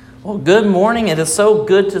Well, good morning. It is so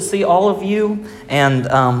good to see all of you. And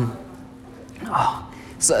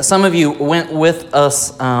so some of you went with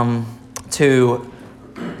us to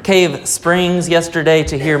Cave Springs yesterday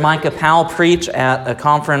to hear Micah Powell preach at a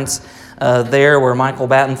conference there where Michael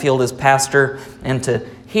Battenfield is pastor, and to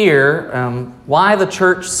hear why the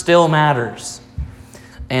church still matters.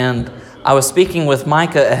 And I was speaking with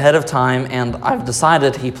Micah ahead of time, and I've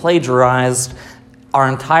decided he plagiarized our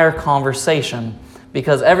entire conversation,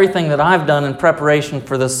 because everything that I've done in preparation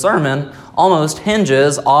for this sermon almost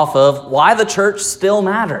hinges off of why the church still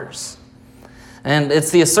matters. And it's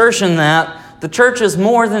the assertion that the church is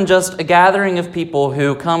more than just a gathering of people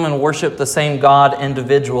who come and worship the same God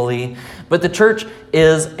individually, but the church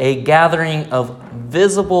is a gathering of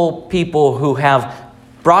visible people who have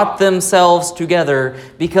brought themselves together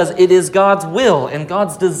because it is God's will and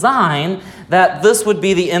God's design that this would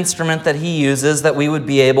be the instrument that He uses, that we would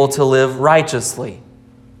be able to live righteously.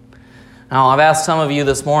 Now, I've asked some of you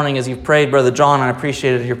this morning as you've prayed, Brother John, I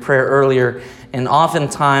appreciated your prayer earlier, and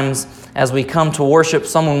oftentimes as we come to worship,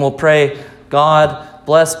 someone will pray, God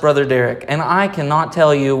bless Brother Derek. And I cannot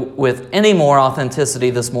tell you with any more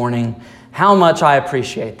authenticity this morning how much I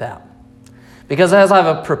appreciate that. Because as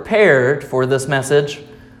I've prepared for this message,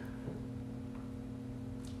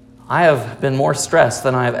 I have been more stressed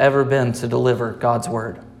than I have ever been to deliver God's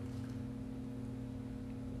Word.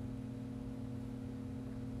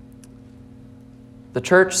 The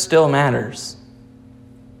church still matters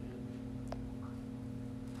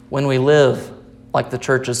when we live like the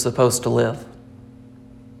church is supposed to live.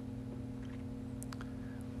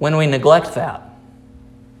 When we neglect that,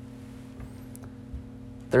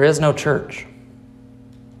 there is no church.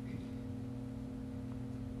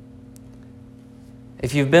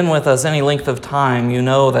 If you've been with us any length of time, you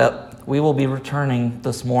know that we will be returning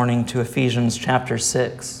this morning to Ephesians chapter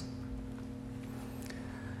 6.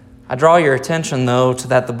 I draw your attention, though, to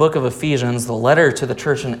that the book of Ephesians, the letter to the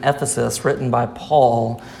church in Ephesus written by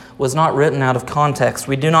Paul, was not written out of context.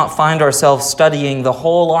 We do not find ourselves studying the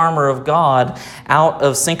whole armor of God out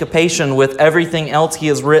of syncopation with everything else He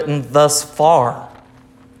has written thus far.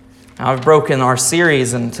 Now, I've broken our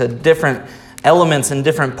series into different elements and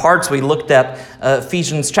different parts. We looked at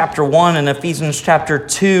Ephesians chapter 1 and Ephesians chapter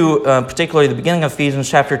 2, particularly the beginning of Ephesians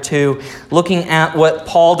chapter 2, looking at what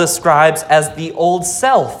Paul describes as the old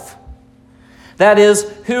self. That is,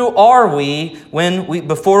 who are we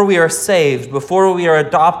before we are saved, before we are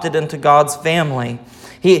adopted into God's family?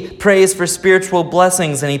 He prays for spiritual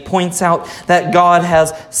blessings, and he points out that God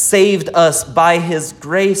has saved us by His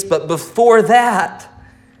grace. But before that,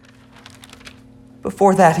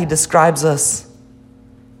 he describes us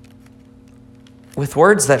with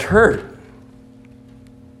words that hurt.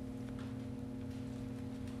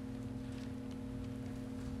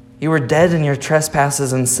 You were dead in your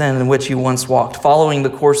trespasses and sin in which you once walked, following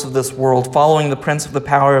the course of this world, following the prince of the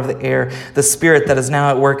power of the air, the spirit that is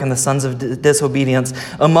now at work in the sons of disobedience,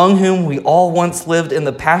 among whom we all once lived in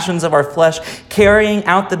the passions of our flesh, carrying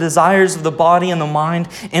out the desires of the body and the mind,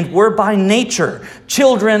 and were by nature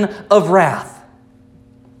children of wrath.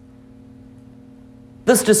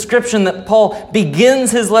 This description that Paul begins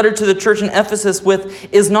his letter to the church in Ephesus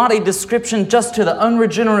with is not a description just to the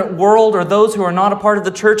unregenerate world or those who are not a part of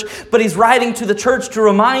the church, but he's writing to the church to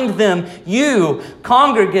remind them, you,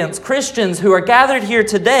 congregants, Christians who are gathered here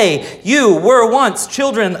today, you were once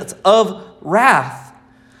children of wrath,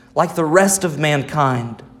 like the rest of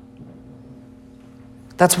mankind.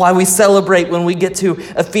 That's why we celebrate when we get to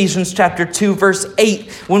Ephesians chapter 2, verse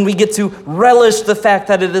 8, when we get to relish the fact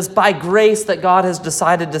that it is by grace that God has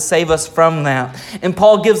decided to save us from that. And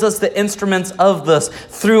Paul gives us the instruments of this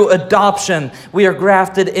through adoption. We are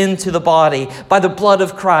grafted into the body. By the blood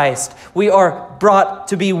of Christ, we are brought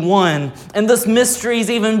to be one. And this mystery is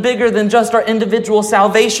even bigger than just our individual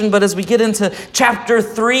salvation. But as we get into chapter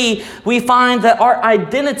 3, we find that our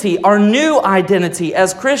identity, our new identity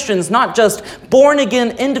as Christians, not just born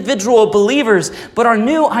again individual believers, but our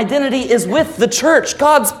new identity is with the church.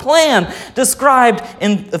 God's plan described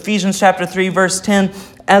in Ephesians chapter 3, verse 10,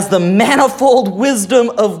 as the manifold wisdom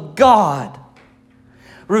of God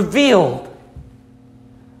revealed.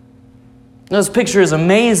 This picture is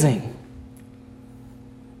amazing.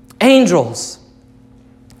 Angels.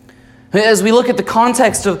 As we look at the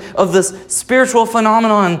context of this spiritual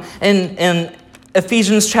phenomenon in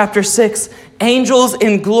Ephesians chapter 6, angels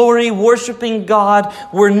in glory worshiping God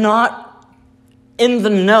were not in the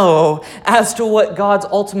know as to what God's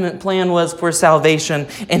ultimate plan was for salvation.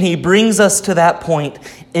 And He brings us to that point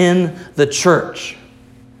in the church.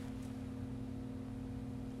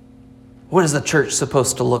 What is the church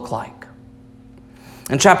supposed to look like?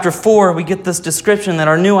 In chapter 4, we get this description that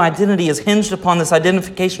our new identity is hinged upon this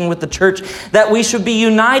identification with the church, that we should be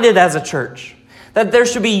united as a church, that there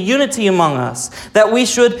should be unity among us, that we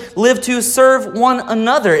should live to serve one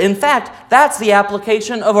another. In fact, that's the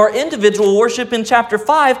application of our individual worship in chapter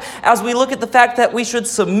 5 as we look at the fact that we should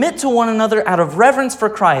submit to one another out of reverence for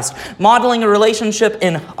Christ, modeling a relationship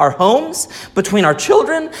in our homes, between our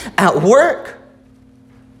children, at work.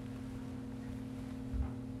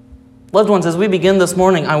 Loved ones, as we begin this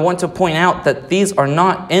morning, I want to point out that these are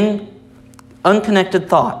not unconnected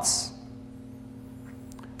thoughts.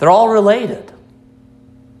 They're all related.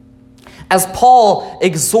 As Paul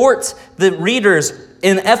exhorts the readers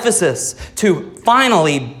in Ephesus to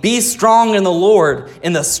finally be strong in the Lord,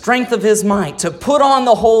 in the strength of His might, to put on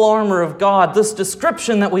the whole armor of God, this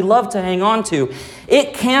description that we love to hang on to,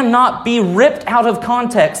 it cannot be ripped out of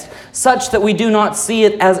context such that we do not see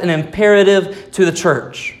it as an imperative to the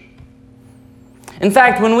church. In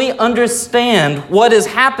fact, when we understand what is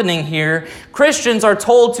happening here, Christians are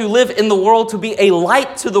told to live in the world, to be a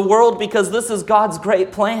light to the world, because this is God's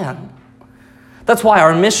great plan. That's why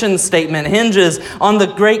our mission statement hinges on the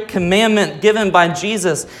great commandment given by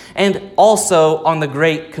Jesus and also on the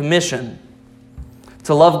Great Commission.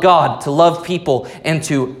 To love God, to love people, and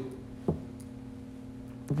to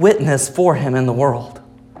witness for Him in the world.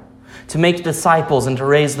 To make disciples and to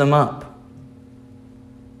raise them up.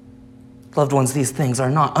 Loved ones, these things are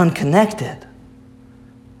not unconnected.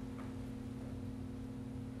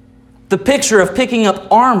 The picture of picking up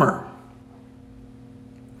armor,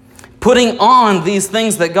 putting on these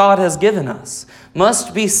things that God has given us,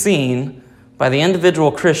 must be seen by the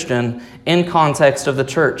individual Christian in context of the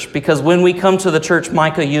church. Because when we come to the church,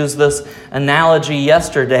 Micah used this analogy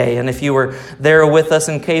yesterday, and if you were there with us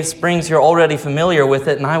in Cave Springs, you're already familiar with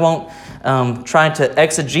it, and I won't try to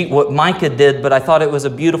exegete what Micah did, but I thought it was a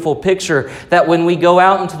beautiful picture that when we go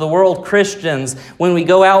out into the world, Christians, when we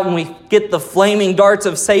go out and we get the flaming darts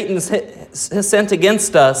of Satan sent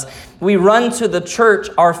against us, we run to the church,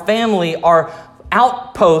 our family, our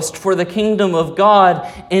outpost for the kingdom of God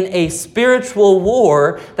in a spiritual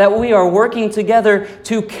war that we are working together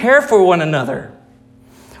to care for one another.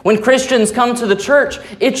 When Christians come to the church,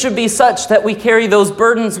 it should be such that we carry those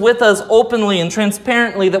burdens with us openly and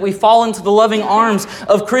transparently, that we fall into the loving arms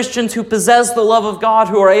of Christians who possess the love of God,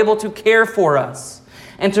 who are able to care for us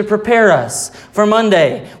and to prepare us for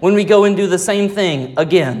Monday when we go and do the same thing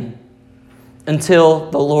again until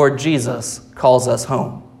the Lord Jesus calls us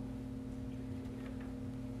home.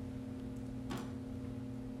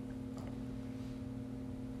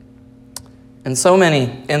 In so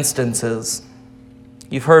many instances,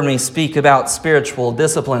 you've heard me speak about spiritual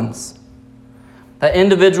disciplines, that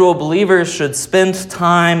individual believers should spend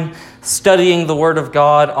time studying the Word of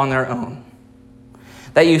God on their own,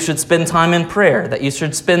 that you should spend time in prayer, that you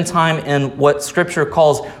should spend time in what Scripture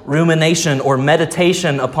calls rumination or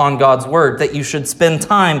meditation upon God's Word, that you should spend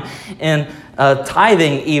time in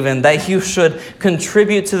tithing even, that you should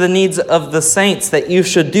contribute to the needs of the saints, that you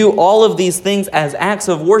should do all of these things as acts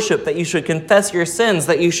of worship, that you should confess your sins,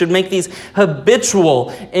 that you should make these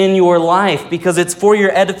habitual in your life because it's for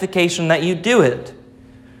your edification that you do it.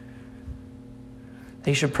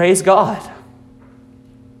 That you should praise God.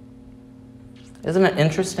 Isn't it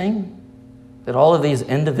interesting that all of these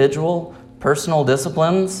individual personal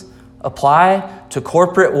disciplines apply to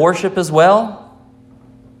corporate worship as well?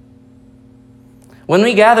 When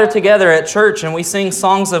we gather together at church and we sing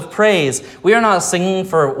songs of praise, we are not singing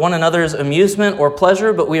for one another's amusement or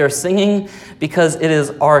pleasure, but we are singing because it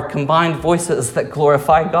is our combined voices that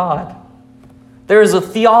glorify God. There is a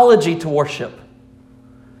theology to worship.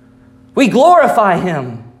 We glorify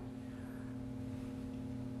Him.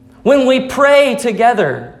 When we pray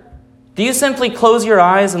together, do you simply close your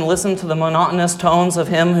eyes and listen to the monotonous tones of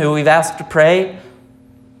Him who we've asked to pray?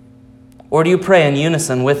 Or do you pray in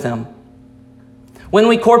unison with Him? When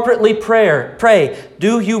we corporately pray,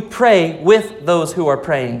 do you pray with those who are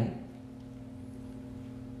praying?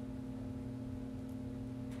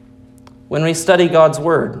 When we study God's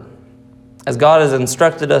Word, as God has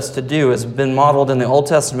instructed us to do, has been modeled in the Old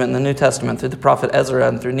Testament and the New Testament through the prophet Ezra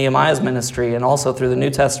and through Nehemiah's ministry, and also through the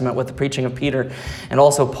New Testament with the preaching of Peter and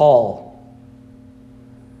also Paul.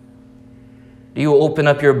 Do you open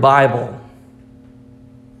up your Bible?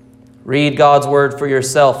 Read God's Word for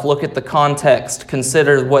yourself. Look at the context.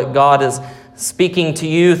 Consider what God is speaking to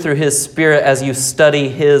you through His Spirit as you study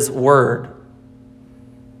His Word.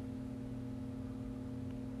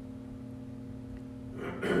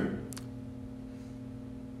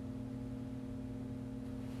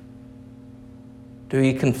 Do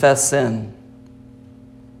you confess sin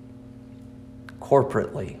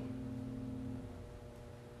corporately?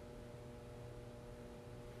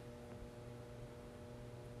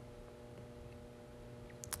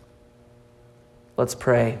 Let's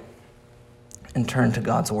pray and turn to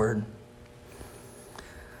God's word.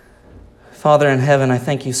 Father in heaven, I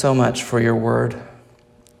thank you so much for your word.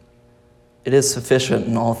 It is sufficient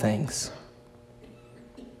in all things.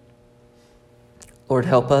 Lord,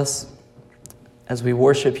 help us as we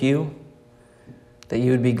worship you, that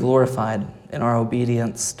you would be glorified in our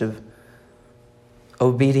obedience to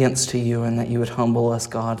you, and that you would humble us,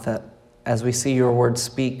 God, that as we see your word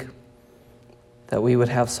speak, that we would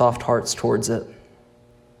have soft hearts towards it.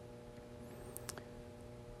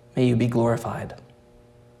 May you be glorified.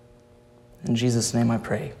 In Jesus' name I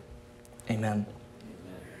pray. Amen.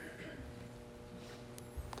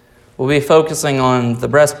 We'll be focusing on the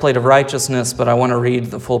breastplate of righteousness, but I want to read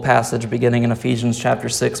the full passage beginning in Ephesians chapter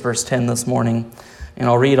 6, verse 10 this morning, and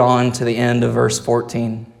I'll read on to the end of verse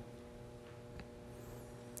 14.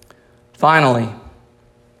 Finally,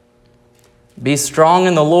 be strong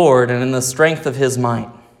in the Lord and in the strength of his might.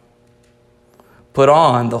 Put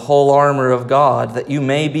on the whole armor of God, that you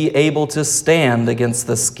may be able to stand against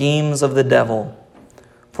the schemes of the devil.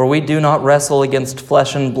 For we do not wrestle against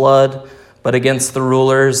flesh and blood, but against the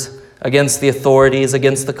rulers, against the authorities,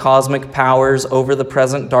 against the cosmic powers over the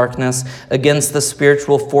present darkness, against the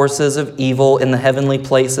spiritual forces of evil in the heavenly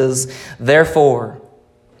places. Therefore,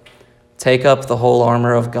 take up the whole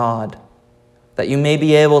armor of God, that you may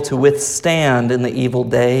be able to withstand in the evil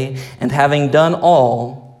day, and having done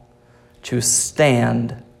all, to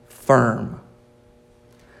stand firm.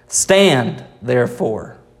 Stand,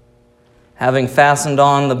 therefore, having fastened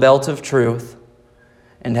on the belt of truth,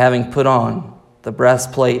 and having put on the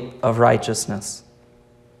breastplate of righteousness.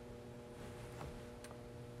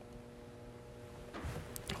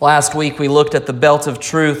 Last week we looked at the belt of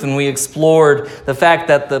truth, and we explored the fact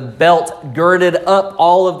that the belt girded up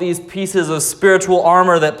all of these pieces of spiritual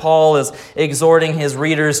armor that Paul is exhorting his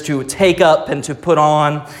readers to take up and to put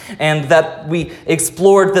on, and that we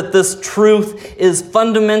explored that this truth is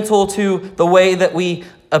fundamental to the way that we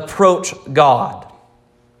approach God.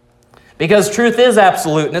 Because truth is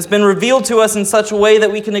absolute, and it's been revealed to us in such a way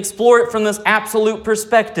that we can explore it from this absolute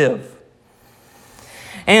perspective.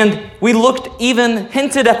 And we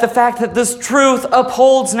hinted at the fact that this truth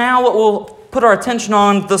upholds now what we'll put our attention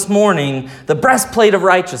on this morning, the breastplate of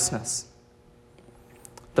righteousness.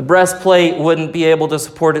 The breastplate wouldn't be able to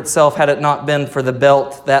support itself had it not been for the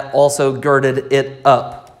belt that also girded it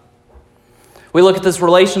up. We look at this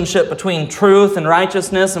relationship between truth and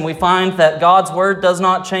righteousness, and we find that God's word does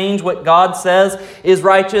not change. What God says is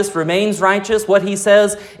righteous, remains righteous. What he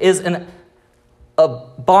says is an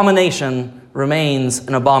abomination, remains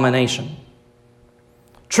an abomination.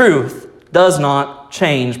 Truth does not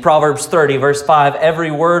change. Proverbs 30, verse 5,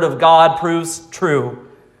 every word of God proves true.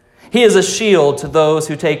 He is a shield to those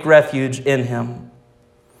who take refuge in him.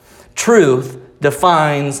 Truth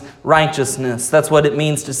defines righteousness. That's what it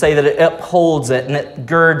means to say that it upholds it and it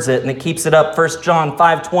girds it and it keeps it up. 1 John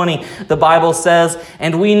 5:20, the Bible says,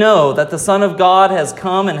 and we know that the Son of God has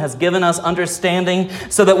come and has given us understanding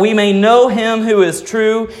so that we may know him who is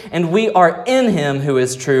true, and we are in him who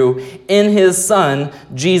is true, in his Son,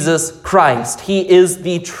 Jesus Christ. He is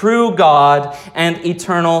the true God and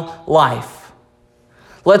eternal life.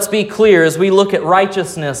 Let's be clear, as we look at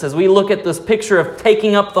righteousness, as we look at this picture of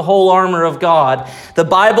taking up the whole armor of God, the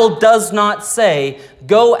Bible does not say,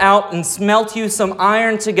 go out and smelt you some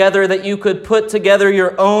iron together that you could put together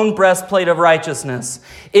your own breastplate of righteousness.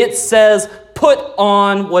 It says, put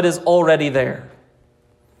on what is already there.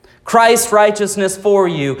 Christ's righteousness for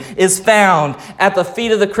you is found at the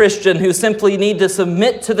feet of the Christian who simply need to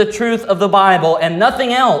submit to the truth of the Bible and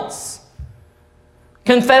nothing else.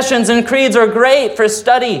 Confessions and creeds are great for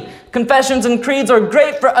study. Confessions and creeds are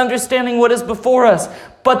great for understanding what is before us.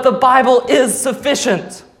 But the Bible is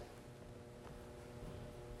sufficient.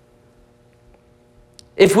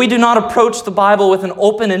 If we do not approach the Bible with an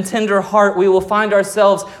open and tender heart, we will find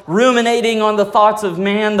ourselves ruminating on the thoughts of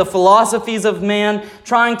man, the philosophies of man,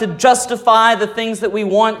 trying to justify the things that we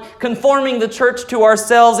want, conforming the church to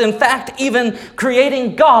ourselves, in fact, even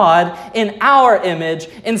creating God in our image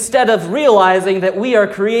instead of realizing that we are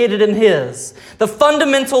created in his. The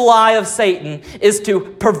fundamental lie of Satan is to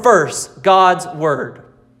perverse God's word.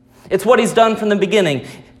 It's what he's done from the beginning.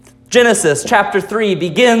 Genesis chapter 3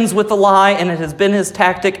 begins with a lie, and it has been his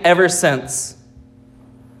tactic ever since.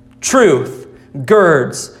 Truth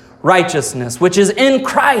girds righteousness, which is in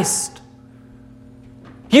Christ.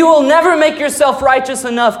 You will never make yourself righteous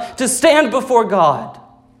enough to stand before God.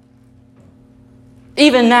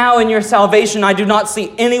 Even now in your salvation, I do not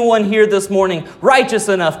see anyone here this morning righteous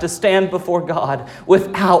enough to stand before God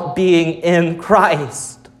without being in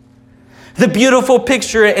Christ. The beautiful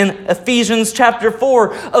picture in Ephesians chapter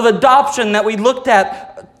 4 of adoption that we looked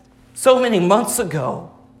at so many months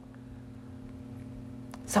ago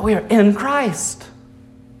is that we are in Christ.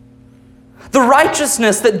 The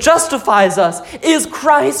righteousness that justifies us is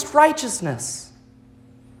Christ's righteousness.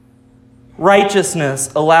 Righteousness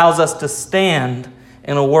allows us to stand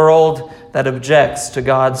in a world that objects to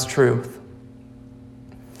God's truth.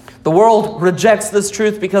 The world rejects this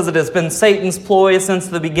truth because it has been Satan's ploy since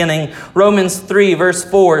the beginning. Romans 3 verse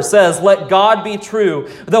 4 says, "Let God be true,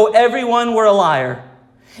 though everyone were a liar.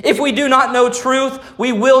 If we do not know truth,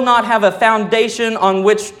 we will not have a foundation on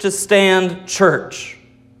which to stand church."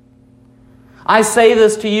 I say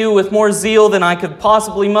this to you with more zeal than I could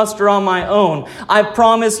possibly muster on my own. I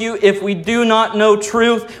promise you, if we do not know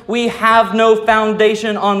truth, we have no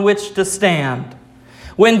foundation on which to stand.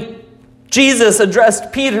 When Jesus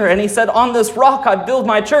addressed Peter and he said, "On this rock I build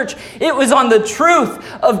my church," it was on the truth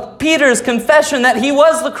of Peter's confession that he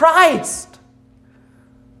was the Christ.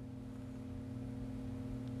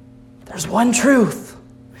 There's one truth.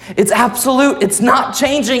 It's absolute. It's not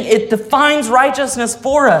changing. It defines righteousness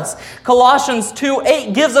for us. Colossians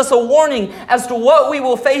 2:8 gives us a warning as to what we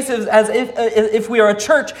will face if we are a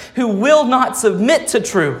church who will not submit to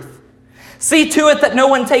truth. See to it that no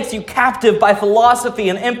one takes you captive by philosophy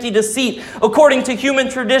and empty deceit, according to human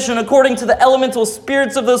tradition, according to the elemental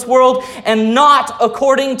spirits of this world, and not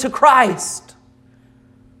according to Christ.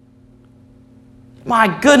 My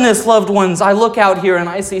goodness, loved ones, I look out here and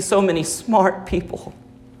I see so many smart people.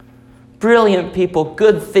 Brilliant people,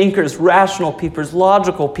 good thinkers, rational people,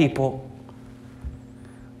 logical people.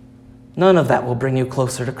 None of that will bring you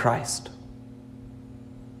closer to Christ.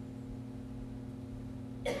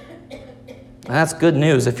 And that's good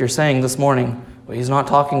news if you're saying this morning, "Well, he's not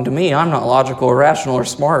talking to me. I'm not logical or rational or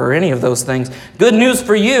smart or any of those things." Good news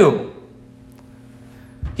for you.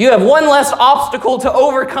 You have one less obstacle to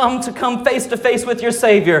overcome to come face to face with your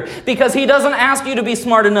Savior, because He doesn't ask you to be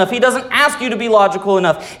smart enough. He doesn't ask you to be logical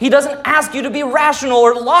enough. He doesn't ask you to be rational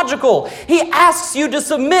or logical. He asks you to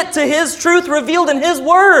submit to His truth revealed in His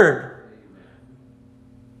Word.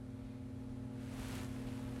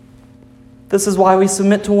 This is why we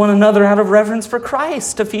submit to one another out of reverence for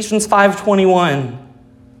Christ, Ephesians 5:21.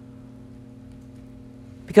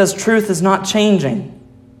 Because truth is not changing.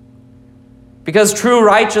 Because true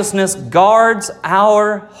righteousness guards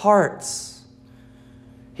our hearts.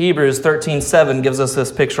 Hebrews 13:7 gives us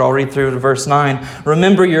this picture. I'll read through to verse 9.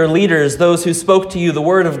 "Remember your leaders, those who spoke to you the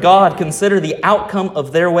word of God. Consider the outcome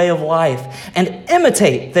of their way of life and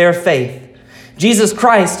imitate their faith. Jesus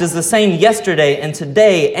Christ is the same yesterday and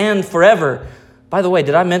today and forever." By the way,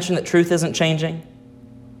 did I mention that truth isn't changing?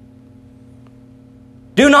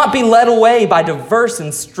 "Do not be led away by diverse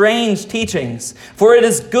and strange teachings, for it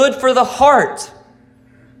is good for the heart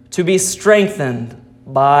to be strengthened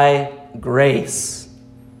by grace."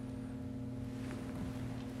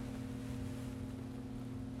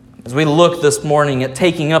 As we look this morning at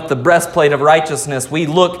taking up the breastplate of righteousness, we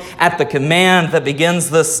look at the command that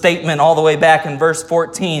begins this statement all the way back in verse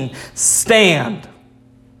 14. Stand.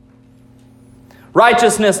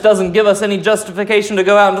 Righteousness doesn't give us any justification to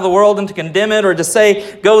go out into the world and to condemn it or to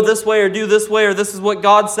say, go this way or do this way, or this is what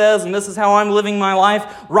God says and this is how I'm living my life.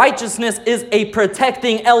 Righteousness is a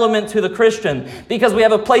protecting element to the Christian because we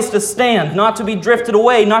have a place to stand, not to be drifted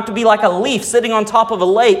away, not to be like a leaf sitting on top of a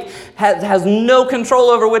lake, has no control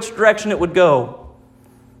over which direction it would go.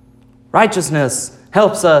 Righteousness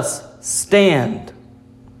helps us stand.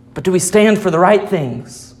 But do we stand for the right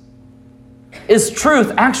things? Is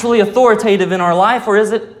truth actually authoritative in our life, or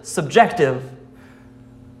is it subjective?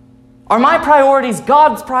 Are my priorities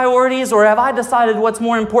God's priorities, or have I decided what's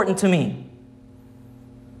more important to me?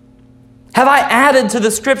 Have I added to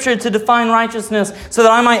the Scripture to define righteousness so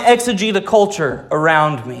that I might exegete the culture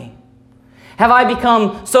around me? Have I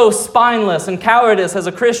become so spineless and cowardice as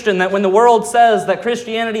a Christian that when the world says that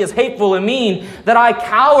Christianity is hateful and mean, that I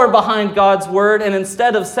cower behind God's Word, and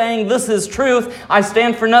instead of saying this is truth, I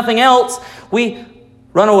stand for nothing else, we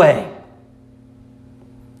run away?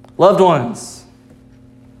 Loved ones,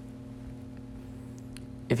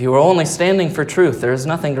 if you are only standing for truth, there is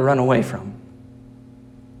nothing to run away from.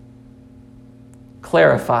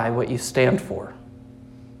 Clarify what you stand for.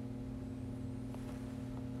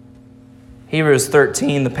 Hebrews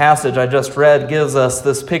 13, the passage I just read, gives us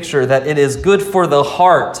this picture that it is good for the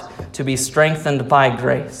heart to be strengthened by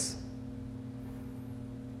grace.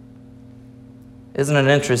 Isn't it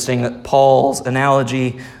interesting that Paul's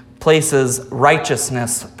analogy places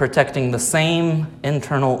righteousness protecting the same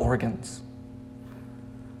internal organs?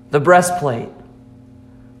 The breastplate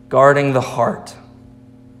guarding the heart.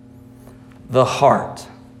 The heart.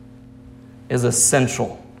 is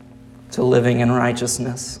essential to living in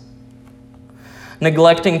righteousness.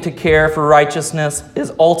 Neglecting to care for righteousness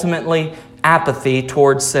is ultimately apathy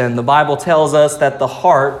towards sin. The Bible tells us that the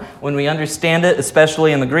heart, when we understand it,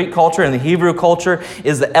 especially in the Greek culture and the Hebrew culture,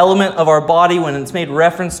 is the element of our body when it's made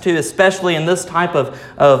reference to, especially in this type of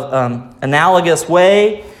analogous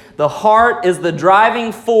way. The heart is the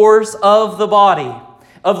driving force of the body,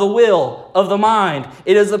 of the will, of the mind.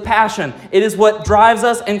 It is the passion. It is what drives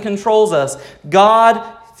us and controls us. God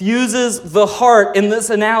uses the heart in this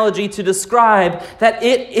analogy to describe that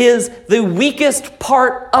it is the weakest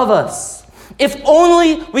part of us. If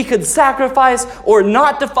only we could sacrifice or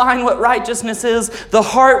not define what righteousness is, the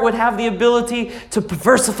heart would have the ability to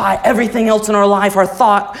diversify everything else in our life, our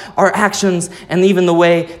thought, our actions, and even the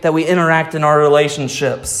way that we interact in our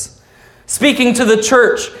relationships. Speaking to the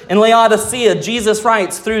church in Laodicea, Jesus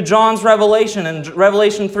writes through John's revelation in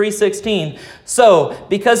Revelation 3:16, "So,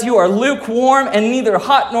 because you are lukewarm and neither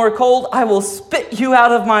hot nor cold, I will spit you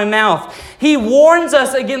out of my mouth." He warns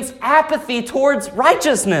us against apathy towards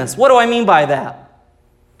righteousness. What do I mean by that?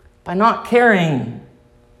 By not caring.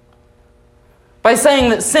 By saying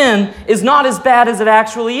that sin is not as bad as it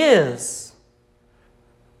actually is.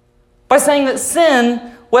 By saying that sin,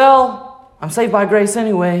 well, I'm saved by grace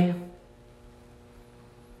anyway.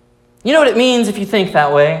 You know what it means if you think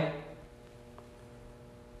that way?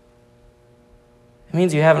 It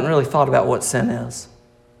means you haven't really thought about what sin is.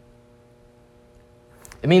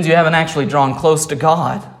 It means you haven't actually drawn close to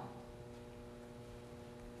God.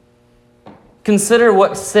 Consider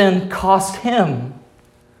what sin cost Him.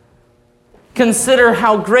 Consider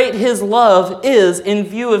how great His love is in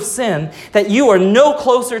view of sin, that you are no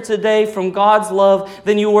closer today from God's love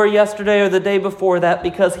than you were yesterday or the day before that,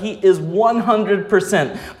 because He is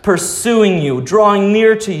 100% pursuing you, drawing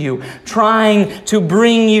near to you, trying to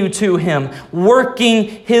bring you to Him, working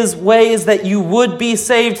His ways that you would be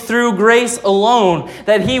saved through grace alone,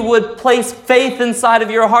 that He would place faith inside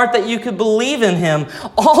of your heart that you could believe in Him.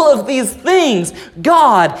 All of these things,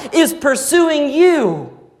 God is pursuing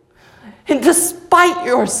you. And despite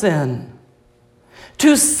your sin,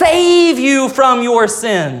 to save you from your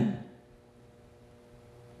sin.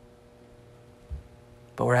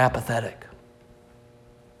 But we're apathetic.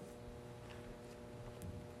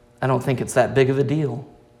 I don't think it's that big of a deal.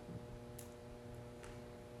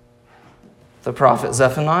 The prophet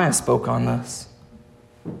Zephaniah spoke on this,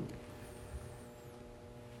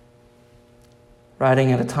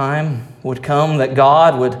 writing at a time would come that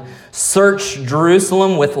God would search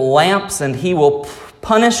Jerusalem with lamps, and He will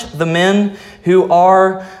punish the men who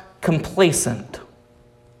are complacent.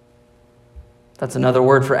 That's another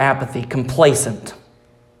word for apathy, complacent.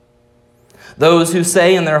 Those who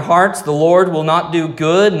say in their hearts, "The Lord will not do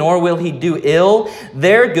good, nor will He do ill,"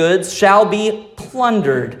 their goods shall be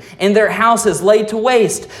plundered, and their houses laid to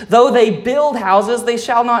waste. Though they build houses, they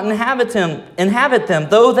shall not inhabit them.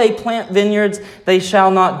 Though they plant vineyards, they shall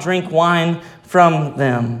not drink wine from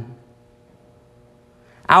them.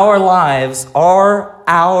 Our lives are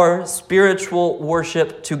our spiritual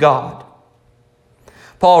worship to God.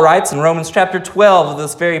 Paul writes in Romans chapter 12 of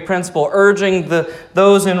this very principle, urging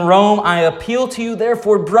those in Rome, "I appeal to you,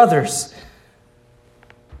 therefore, brothers,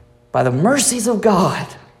 by the mercies of God,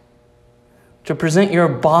 to present your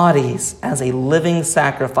bodies as a living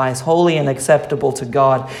sacrifice, holy and acceptable to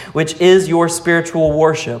God, which is your spiritual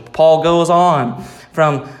worship." Paul goes on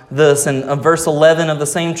from this in verse 11 of the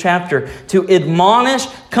same chapter to admonish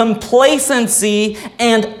complacency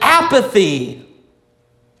and apathy,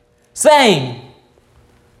 saying,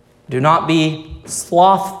 "Do not be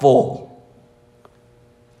slothful.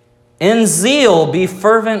 In zeal, be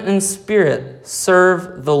fervent in spirit.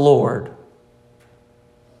 Serve the Lord."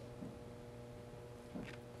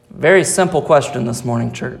 Very simple question this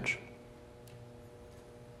morning, church.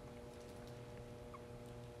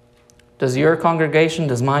 Does your congregation,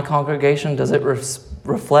 does my congregation, does it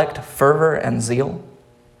reflect fervor and zeal?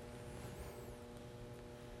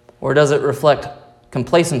 Or does it reflect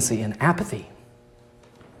complacency and apathy?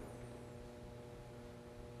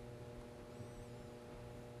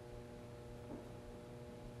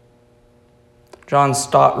 John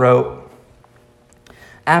Stott wrote,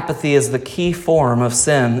 "Apathy is the key form of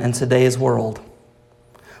sin in today's world.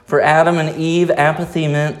 For Adam and Eve, apathy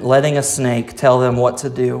meant letting a snake tell them what to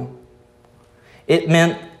do. It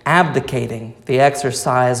meant abdicating the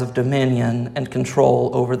exercise of dominion and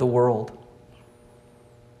control over the world."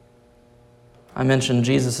 I mentioned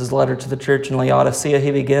Jesus' letter to the church in Laodicea.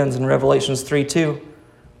 He begins in Revelation 3:2.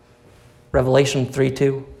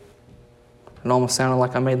 It almost sounded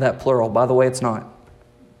like I made that plural. By the way, it's not.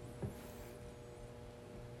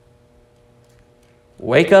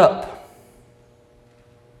 "Wake up,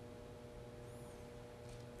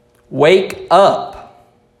 Wake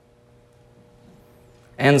up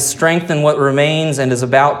and strengthen what remains and is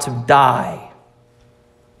about to die.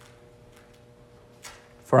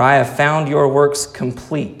 For I have found your works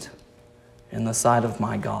complete in the sight of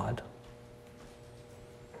my God.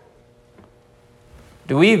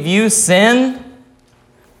 Do we view sin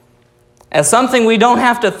as something we don't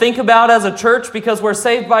have to think about as a church because we're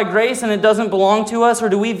saved by grace and it doesn't belong to us? Or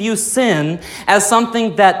do we view sin as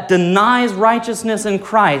something that denies righteousness in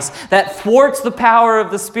Christ, that thwarts the power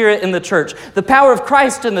of the Spirit in the church, the power of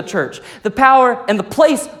Christ in the church, the power and the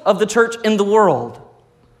place of the church in the world?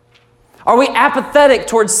 Are we apathetic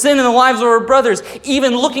towards sin in the lives of our brothers,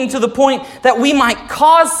 even looking to the point that we might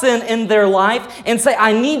cause sin in their life and say,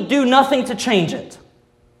 I need do nothing to change it?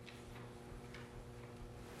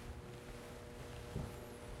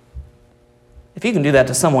 If you can do that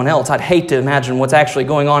to someone else, I'd hate to imagine what's actually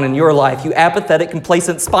going on in your life. You apathetic,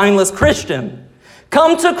 complacent, spineless Christian.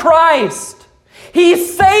 Come to Christ. He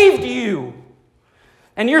saved you.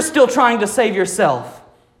 And you're still trying to save yourself.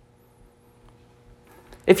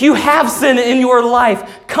 If you have sin in your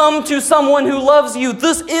life, come to someone who loves you.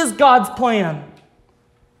 This is God's plan.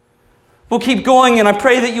 We'll keep going, and I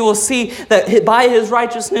pray that you will see that by His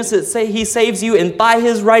righteousness, He saves you, and by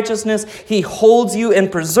His righteousness, He holds you and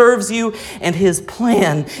preserves you, and His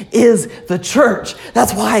plan is the church.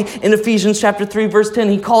 That's why in Ephesians chapter 3, verse 10,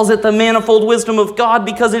 he calls it the manifold wisdom of God,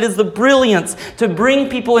 because it is the brilliance to bring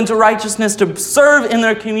people into righteousness, to serve in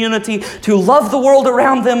their community, to love the world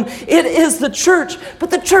around them. It is the church,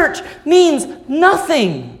 but the church means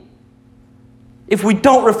nothing if we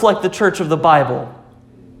don't reflect the church of the Bible.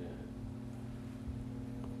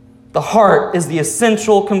 The heart is the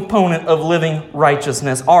essential component of living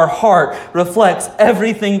righteousness. Our heart reflects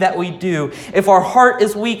everything that we do. If our heart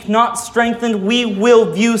is weak, not strengthened, we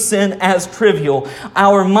will view sin as trivial.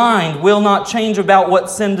 Our mind will not change about what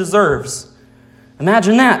sin deserves.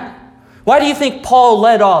 Imagine that. Why do you think Paul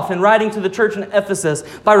led off in writing to the church in Ephesus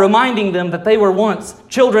by reminding them that they were once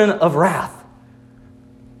children of wrath?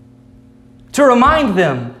 To remind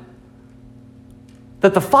them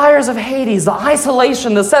that the fires of Hades, the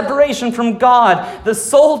isolation, the separation from God, the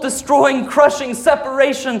soul-destroying, crushing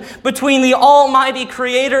separation between the Almighty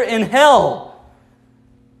Creator and hell,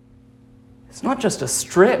 it's not just a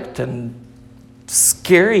strict and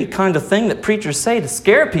scary kind of thing that preachers say to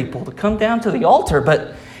scare people to come down to the altar,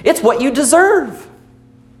 but it's what you deserve.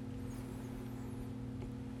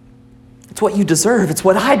 It's what you deserve. It's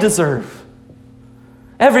what I deserve.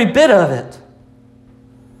 Every bit of it.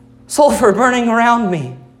 Sulfur burning around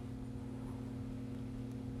me.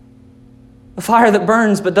 A fire that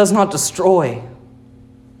burns but does not destroy.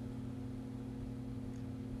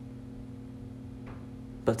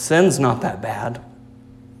 But sin's not that bad.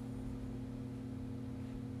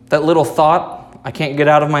 That little thought I can't get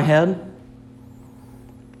out of my head,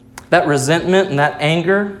 that resentment and that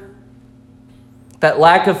anger, that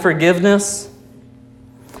lack of forgiveness,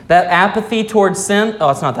 that apathy towards sin, oh,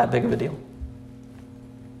 it's not that big of a deal.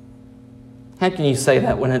 How can you say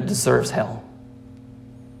that when it deserves hell?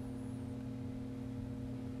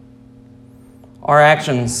 Our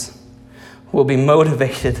actions will be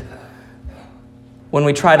motivated when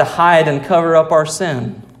we try to hide and cover up our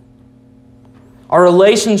sin. Our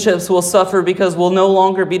relationships will suffer because we'll no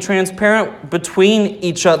longer be transparent between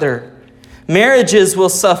each other. Marriages will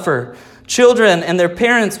suffer. Children and their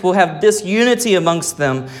parents will have disunity amongst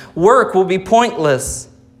them. Work will be pointless.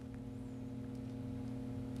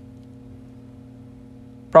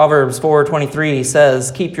 Proverbs 4:23 says,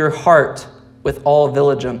 "Keep your heart with all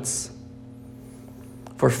diligence,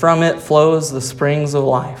 for from it flows the springs of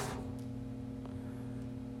life."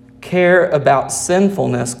 Care about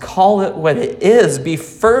sinfulness. Call it what it is. Be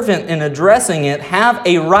fervent in addressing it. Have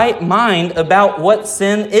a right mind about what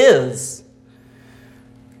sin is.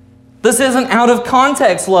 This isn't out of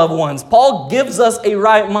context, loved ones. Paul gives us a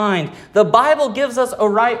right mind. The Bible gives us a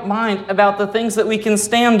right mind about the things that we can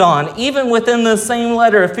stand on. Even within the same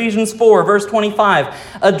letter, Ephesians 4, verse 25,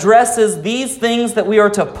 addresses these things that we are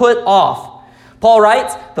to put off. Paul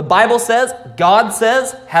writes, the Bible says, God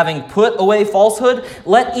says, having put away falsehood,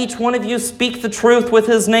 let each one of you speak the truth with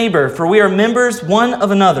his neighbor, for we are members one of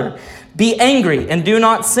another. Be angry and do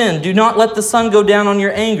not sin. Do not let the sun go down on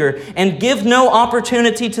your anger, and give no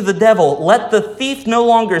opportunity to the devil. Let the thief no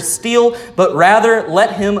longer steal, but rather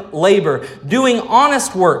let him labor, doing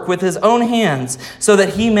honest work with his own hands, so that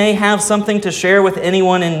he may have something to share with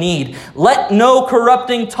anyone in need. Let no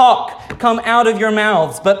corrupting talk come out of your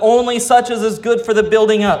mouths, but only such as is good for the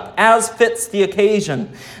building up, as fits the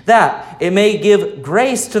occasion, that it may give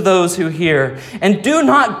grace to those who hear. And do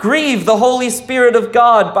not grieve the Holy Spirit of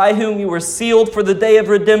God, by whom you were sealed for the day of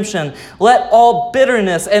redemption. Let all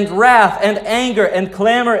bitterness and wrath and anger and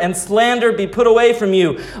clamor and slander be put away from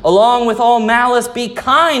you. Along with all malice, be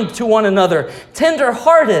kind to one another,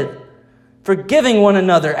 tender-hearted, forgiving one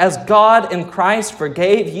another as God in Christ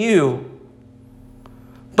forgave you.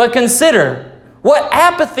 But consider what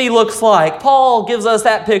apathy looks like. Paul gives us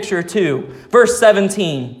that picture too. Verse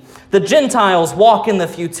 17, the Gentiles walk in the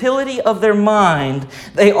futility of their mind.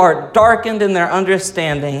 They are darkened in their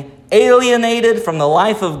understanding, alienated from the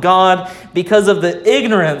life of God because of the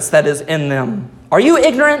ignorance that is in them. Are you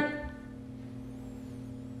ignorant?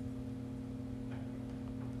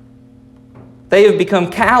 They have become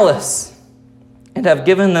callous and have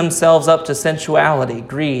given themselves up to sensuality,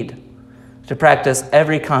 greed, to practice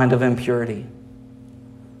every kind of impurity.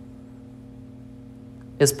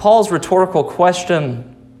 Is Paul's rhetorical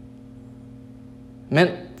question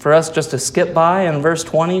meant for us just to skip by in verse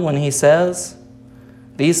 20 when he says,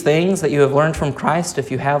 these things that you have learned from Christ,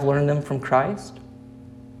 if you have learned them from Christ?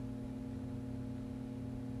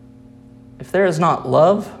 If there is not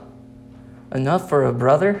love enough for a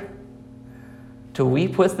brother to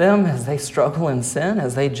weep with them as they struggle in sin,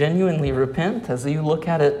 as they genuinely repent, as you look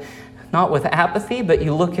at it not with apathy, but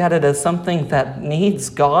you look at it as something that needs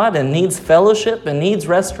God and needs fellowship and needs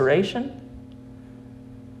restoration?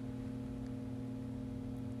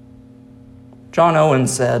 John Owen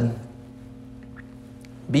said,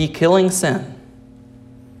 be killing sin,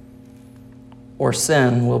 or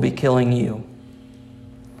sin will be killing you.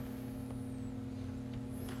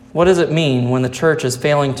 What does it mean when the church is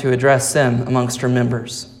failing to address sin amongst her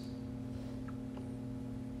members?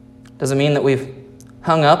 Does it mean that we've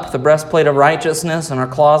hung up the breastplate of righteousness in our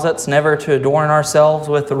closets, never to adorn ourselves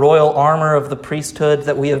with the royal armor of the priesthood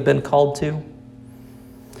that we have been called to?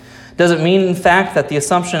 Does it mean, in fact, that the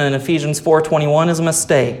assumption in Ephesians 4:21 is a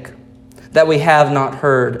mistake, that we have not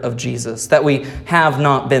heard of Jesus, that we have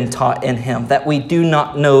not been taught in Him, that we do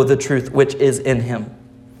not know the truth which is in Him?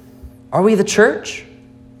 Are we the church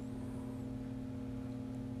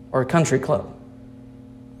or a country club?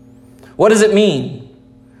 What does it mean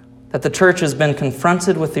that the church has been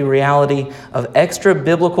confronted with the reality of extra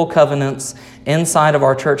biblical covenants inside of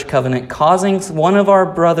our church covenant, causing one of our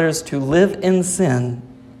brothers to live in sin,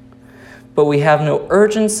 but we have no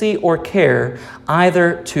urgency or care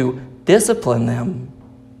either to discipline them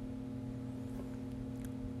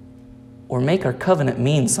or make our covenant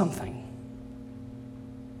mean something?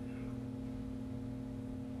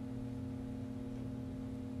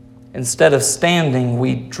 Instead of standing,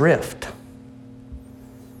 we drift.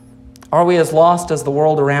 Are we as lost as the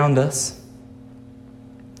world around us?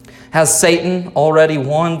 Has Satan already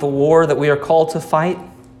won the war that we are called to fight?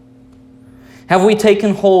 Have we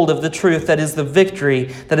taken hold of the truth that is the victory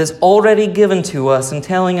that is already given to us and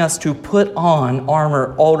telling us to put on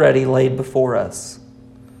armor already laid before us?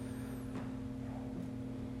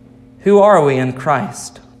 Who are we in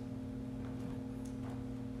Christ?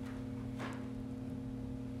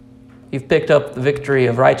 You've picked up the victory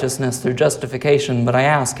of righteousness through justification, but I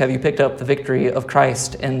ask, have you picked up the victory of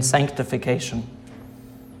Christ in sanctification?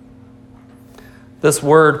 This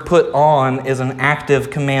word put on is an active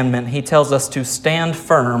commandment. He tells us to stand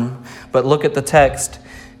firm, but look at the text,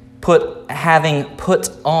 having put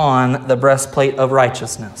on the breastplate of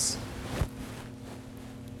righteousness.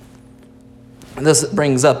 This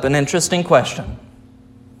brings up an interesting question.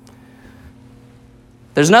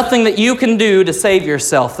 There's nothing that you can do to save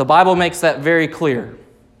yourself. The Bible makes that very clear.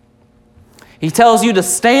 He tells you to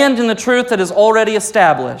stand in the truth that is already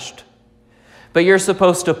established, but you're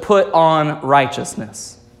supposed to put on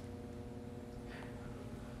righteousness.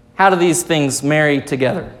 How do these things marry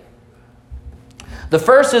together? The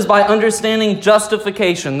first is by understanding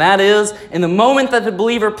justification. That is, in the moment that the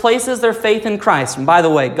believer places their faith in Christ, and by the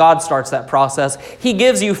way, God starts that process. He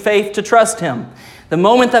gives you faith to trust Him. The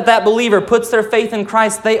moment that that believer puts their faith in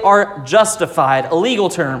Christ, they are justified, a legal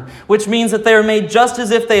term, which means that they are made just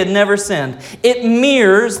as if they had never sinned. It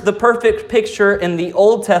mirrors the perfect picture in the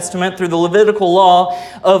Old Testament through the Levitical law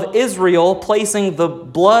of Israel placing the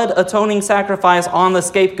blood atoning sacrifice on the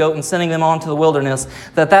scapegoat and sending them on to the wilderness,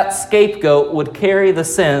 that scapegoat would carry the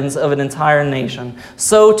sins of an entire nation.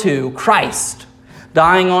 So too, Christ,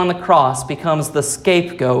 dying on the cross, becomes the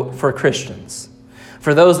scapegoat for Christians,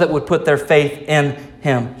 for those that would put their faith in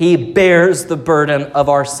Him. He bears the burden of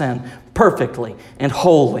our sin perfectly and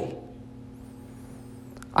wholly.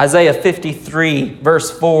 Isaiah 53, verse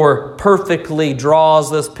 4, perfectly draws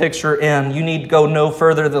this picture in. You need to go no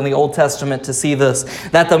further than the Old Testament to see this.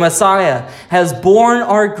 That the Messiah has borne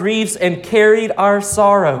our griefs and carried our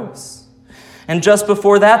sorrows. And just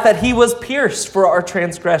before that He was pierced for our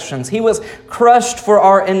transgressions. He was crushed for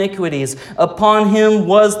our iniquities. Upon Him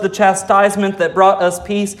was the chastisement that brought us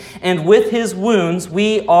peace, and with His wounds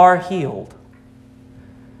we are healed.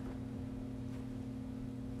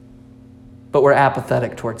 But we're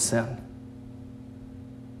apathetic towards sin.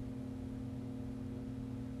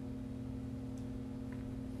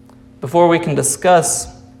 Before we can discuss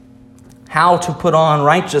how to put on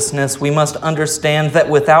righteousness, we must understand that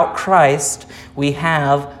without Christ, we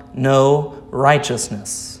have no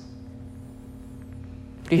righteousness.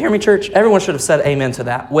 Do you hear me, church? Everyone should have said amen to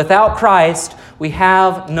that. Without Christ, we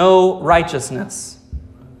have no righteousness.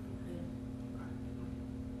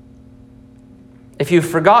 If you've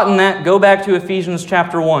forgotten that, go back to Ephesians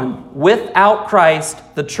chapter 1. Without Christ,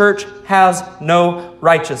 the church has no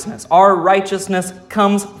righteousness. Our righteousness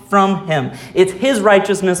comes from Him. It's His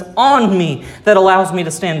righteousness on me that allows me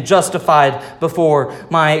to stand justified before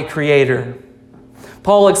my Creator.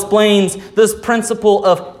 Paul explains this principle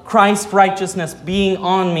of Christ's righteousness being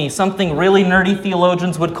on me, something really nerdy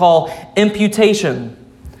theologians would call imputation.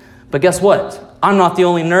 But guess what? I'm not the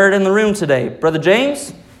only nerd in the room today. Brother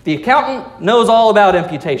James, the accountant, knows all about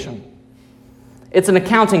imputation. It's an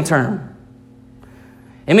accounting term.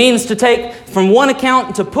 It means to take from one account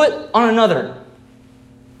and to put on another.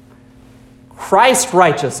 Christ's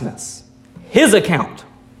righteousness, His account,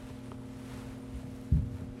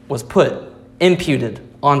 was imputed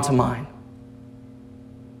onto mine.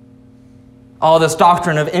 Oh, this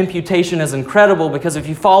doctrine of imputation is incredible because if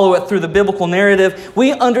you follow it through the biblical narrative,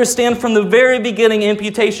 we understand from the very beginning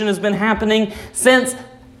imputation has been happening since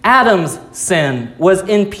Adam's sin was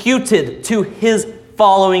imputed to his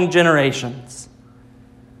following generations.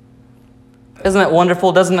 Isn't that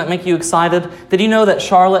wonderful? Doesn't that make you excited? Did you know that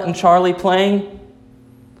Charlotte and Charlie playing,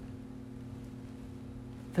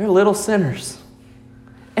 they're little sinners.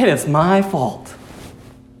 And it's my fault.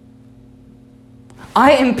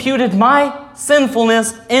 I imputed my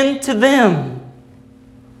sinfulness into them.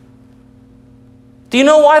 Do you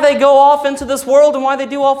know why they go off into this world and why they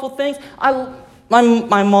do awful things?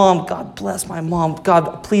 My mom, God bless my mom.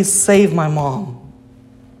 God, please save my mom.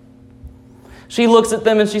 She looks at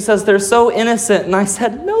them and she says, they're so innocent. And I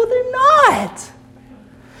said, no, they're not.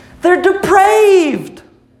 They're depraved.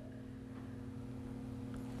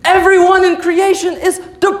 Everyone in creation is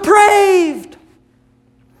depraved.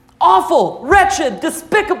 Awful, wretched,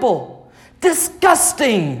 despicable,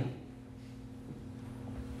 disgusting.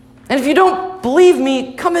 And if you don't believe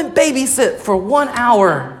me, come and babysit for 1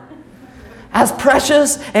 hour. As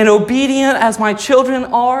precious and obedient as my children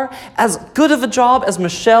are, as good of a job as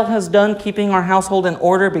Michelle has done keeping our household in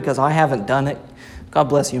order, because I haven't done it. God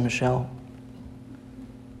bless you, Michelle.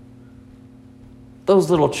 Those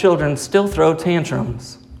little children still throw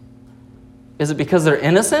tantrums. Is it because they're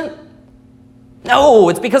innocent? No,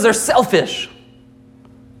 it's because they're selfish.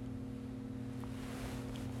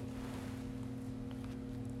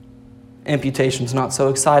 Imputation's not so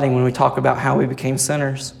exciting when we talk about how we became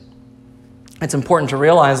sinners. It's important to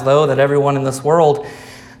realize, though, that everyone in this world,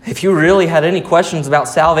 if you really had any questions about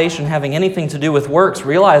salvation having anything to do with works,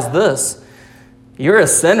 realize this. You're a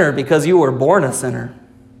sinner because you were born a sinner.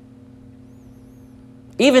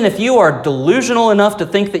 Even if you are delusional enough to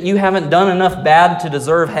think that you haven't done enough bad to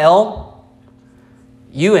deserve hell,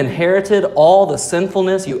 you inherited all the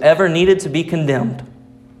sinfulness you ever needed to be condemned.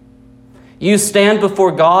 You stand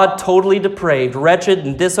before God totally depraved, wretched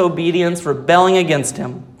in disobedience, rebelling against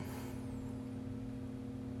Him.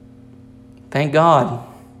 Thank God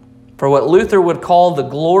for what Luther would call the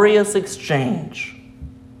glorious exchange.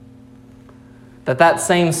 That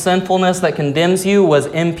same sinfulness that condemns you was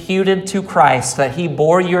imputed to Christ, that He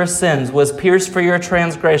bore your sins, was pierced for your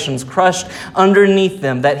transgressions, crushed underneath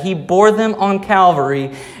them, that He bore them on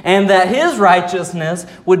Calvary, and that His righteousness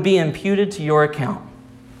would be imputed to your account.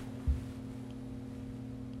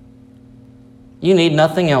 You need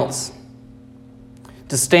nothing else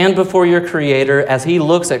to stand before your Creator as He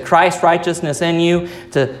looks at Christ's righteousness in you,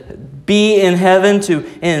 to be in heaven, to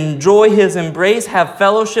enjoy His embrace, have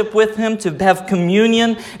fellowship with Him, to have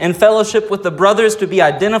communion and fellowship with the brothers, to be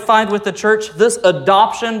identified with the church. This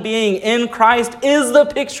adoption, being in Christ, is the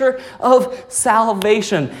picture of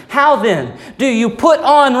salvation. How then do you put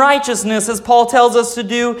on righteousness, as Paul tells us to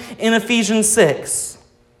do in Ephesians 6?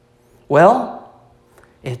 Well,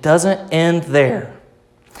 it doesn't end there.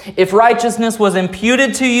 If righteousness was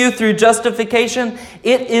imputed to you through justification,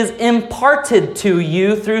 it is imparted to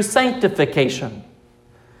you through sanctification.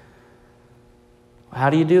 How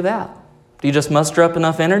do you do that? Do you just muster up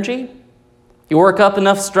enough energy? You work up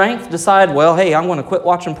enough strength, decide, well, hey, I'm going to quit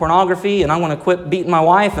watching pornography, and I'm going to quit beating my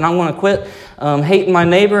wife, and I'm going to quit hating my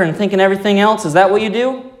neighbor and thinking everything else. Is that what you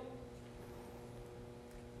do?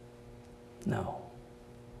 No.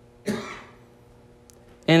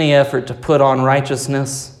 Any effort to put on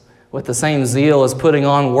righteousness with the same zeal as putting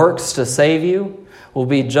on works to save you will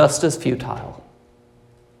be just as futile.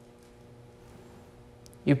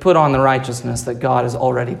 You put on the righteousness that God has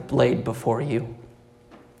already laid before you.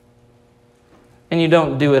 And you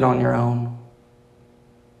don't do it on your own.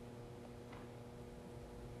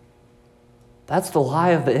 That's the lie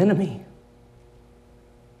of the enemy.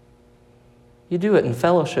 You do it in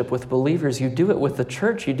fellowship with believers. You do it with the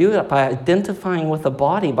church. You do it by identifying with the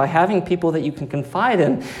body, by having people that you can confide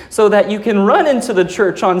in, so that you can run into the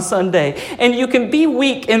church on Sunday and you can be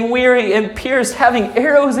weak and weary and pierced, having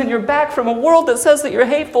arrows in your back from a world that says that you're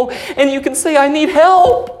hateful, and you can say, I need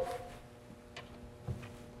help.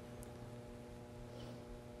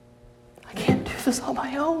 I can't do this on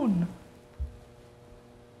my own.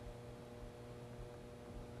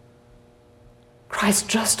 Christ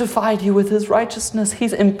justified you with his righteousness.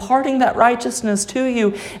 He's imparting that righteousness to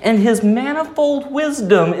you, and his manifold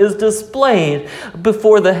wisdom is displayed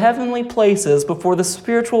before the heavenly places, before the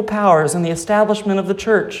spiritual powers and the establishment of the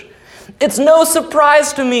church. It's no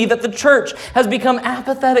surprise to me that the church has become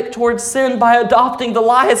apathetic towards sin by adopting the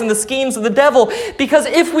lies and the schemes of the devil, because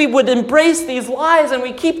if we would embrace these lies and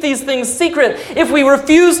we keep these things secret, if we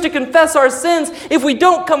refuse to confess our sins, if we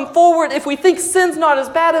don't come forward, if we think sin's not as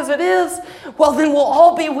bad as it is, well, then we'll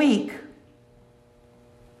all be weak.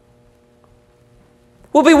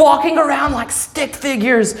 We'll be walking around like stick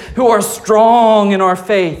figures who are strong in our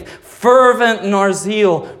faith, fervent in our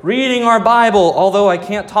zeal, reading our Bible, although I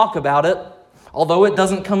can't talk about it, although it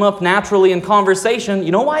doesn't come up naturally in conversation.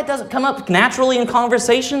 You know why it doesn't come up naturally in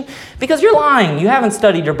conversation? Because you're lying. You haven't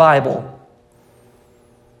studied your Bible.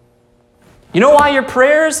 You know why your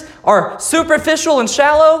prayers are superficial and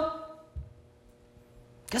shallow?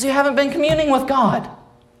 Because you haven't been communing with God.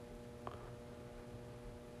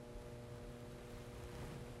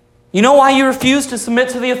 You know why you refuse to submit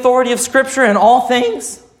to the authority of Scripture in all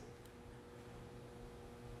things?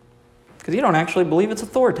 Because you don't actually believe it's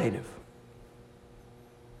authoritative.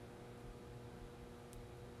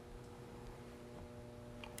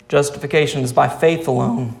 Justification is by faith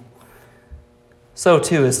alone. So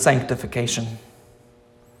too is sanctification.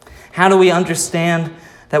 How do we understand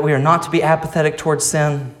that we are not to be apathetic towards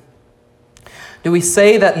sin? Do we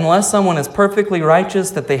say that unless someone is perfectly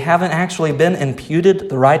righteous, that they haven't actually been imputed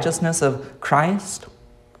the righteousness of Christ?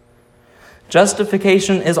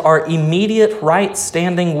 Justification is our immediate right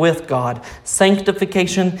standing with God.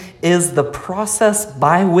 Sanctification is the process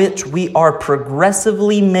by which we are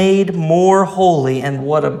progressively made more holy. And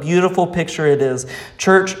what a beautiful picture it is.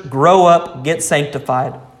 Church, grow up, get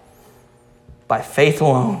sanctified by faith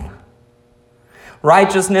alone.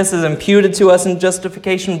 Righteousness is imputed to us in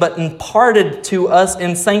justification, but imparted to us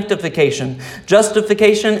in sanctification.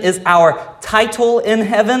 Justification is our title in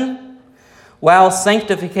heaven, while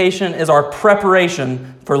sanctification is our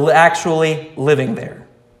preparation for actually living there.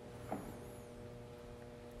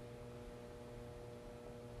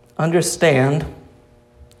 Understand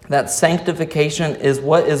that sanctification is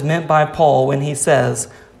what is meant by Paul when he says,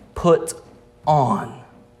 put on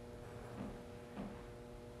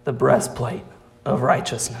the breastplate of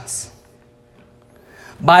righteousness.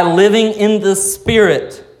 By living in the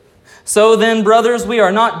Spirit. So then, brothers, we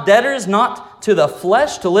are not debtors, not to the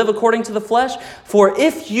flesh, to live according to the flesh. For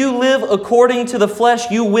if you live according to the flesh,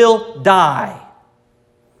 you will die.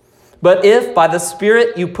 But if by the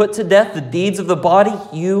Spirit you put to death the deeds of the body,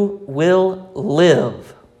 you will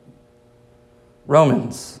live.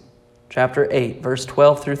 Romans chapter 8, verse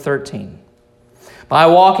 12 through 13. By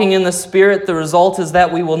walking in the Spirit, the result is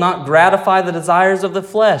that we will not gratify the desires of the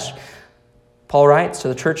flesh. Paul writes to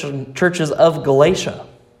the churches of Galatia.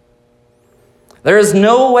 There is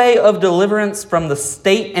no way of deliverance from the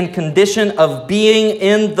state and condition of being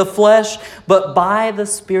in the flesh, but by the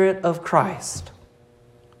Spirit of Christ.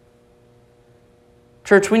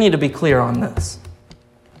 Church, we need to be clear on this.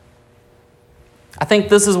 I think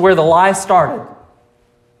this is where the lie started.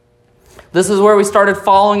 This is where we started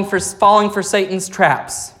falling for Satan's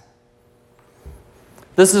traps.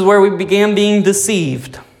 This is where we began being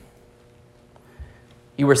deceived.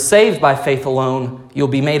 You were saved by faith alone. You'll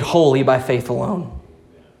be made holy by faith alone.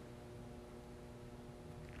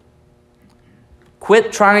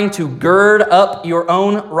 Quit trying to gird up your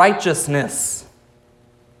own righteousness.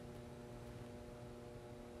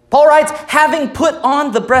 Paul writes, having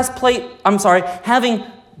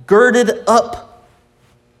girded up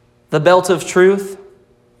the belt of truth,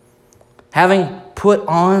 Having put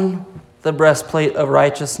on the breastplate of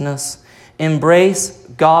righteousness, embrace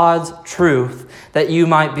God's truth, that you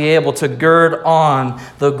might be able to gird on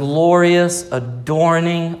the glorious,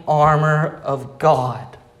 adorning armor of God.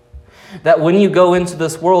 That when you go into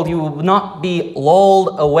this world, you will not be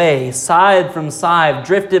lulled away, side from side,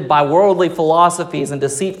 drifted by worldly philosophies and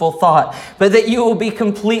deceitful thought, but that you will be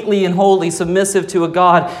completely and wholly submissive to a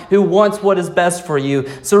God who wants what is best for you,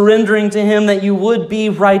 surrendering to Him that you would be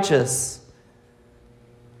righteous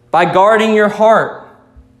by guarding your heart.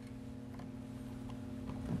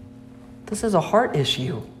 This is a heart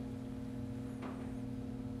issue.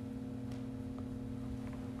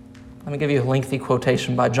 Let me give you a lengthy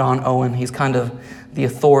quotation by John Owen. He's kind of the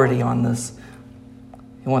authority on this.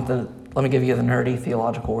 Let me give you the nerdy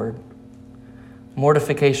theological word.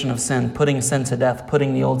 Mortification of sin, putting sin to death,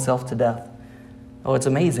 putting the old self to death. Oh, it's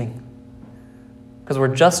amazing. Because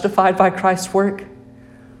we're justified by Christ's work,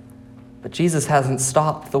 but Jesus hasn't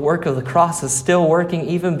stopped. The work of the cross is still working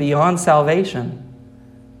even beyond salvation.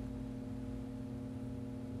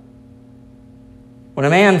 When a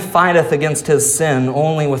man fighteth against his sin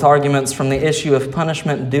only with arguments from the issue of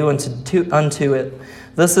punishment due unto it,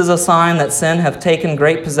 this is a sign that sin hath taken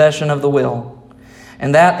great possession of the will,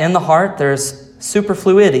 and that in the heart there is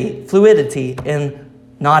fluidity in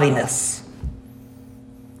naughtiness.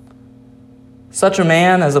 Such a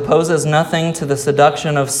man as opposes nothing to the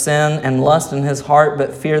seduction of sin and lust in his heart,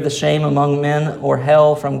 but fear the shame among men or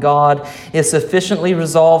hell from God, is sufficiently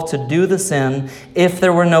resolved to do the sin if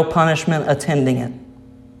there were no punishment attending it.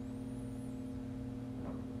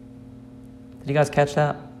 Did you guys catch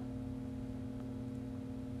that?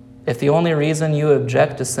 If the only reason you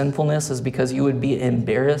object to sinfulness is because you would be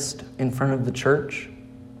embarrassed in front of the church,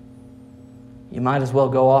 you might as well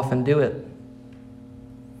go off and do it.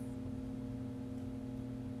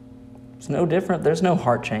 It's no different. There's no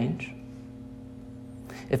heart change.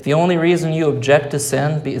 If the only reason you object to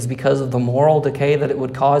sin is because of the moral decay that it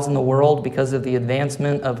would cause in the world, because of the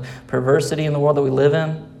advancement of perversity in the world that we live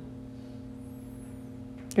in,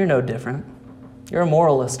 you're no different. You're a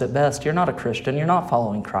moralist at best. You're not a Christian. You're not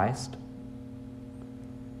following Christ.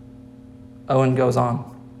 Owen goes on.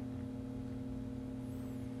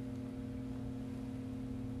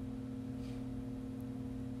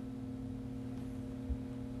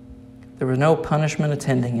 There was no punishment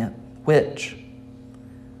attending it, which,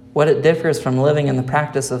 what it differs from living in the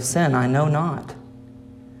practice of sin, I know not.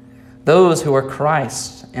 Those who are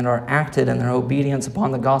Christ and are acted in their obedience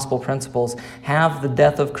upon the gospel principles have the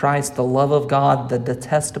death of Christ, the love of God, the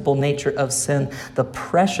detestable nature of sin, the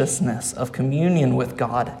preciousness of communion with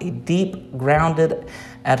God, a deep-grounded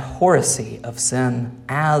abhorrency of sin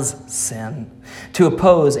as sin, to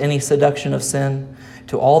oppose any seduction of sin,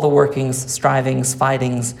 to all the workings, strivings,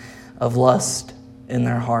 fightings of lust in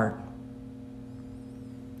their heart.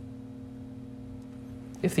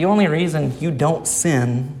 If the only reason you don't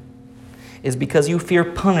sin is because you fear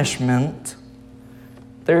punishment,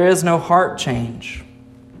 there is no heart change.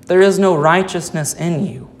 There is no righteousness in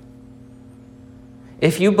you.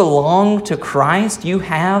 If you belong to Christ, you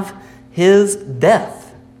have His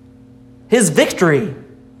death, His victory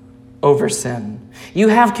over sin. You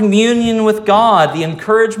have communion with God, the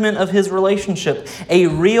encouragement of His relationship, a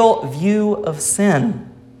real view of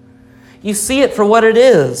sin. You see it for what it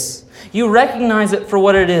is. You recognize it for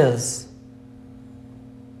what it is.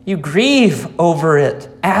 You grieve over it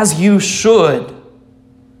as you should.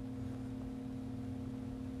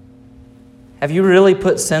 Have you really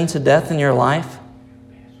put sin to death in your life?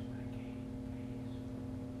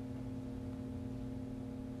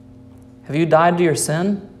 Have you died to your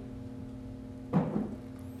sin?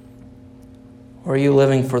 Or are you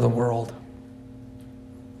living for the world?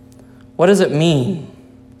 What does it mean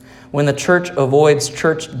when the church avoids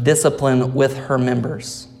church discipline with her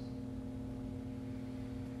members?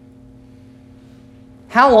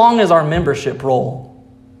 How long is our membership roll?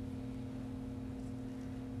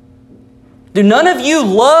 Do none of you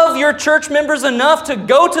love your church members enough to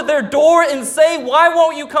go to their door and say, "Why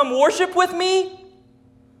won't you come worship with me?"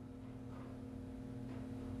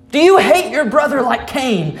 Do you hate your brother like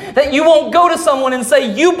Cain, that you won't go to someone and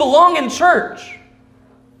say, "You belong in church,"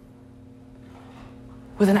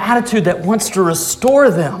 with an attitude that wants to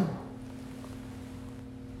restore them?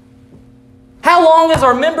 How long is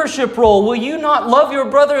our membership roll? Will you not love your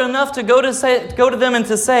brother enough to go to them and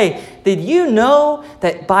to say, "Did you know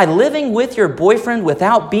that by living with your boyfriend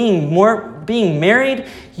without being married,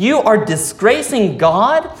 you are disgracing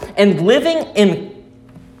God and living in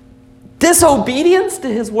disobedience to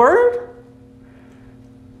His word?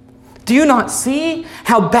 Do you not see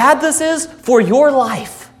how bad this is for your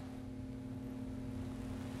life?"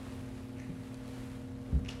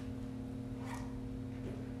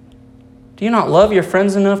 Do you not love your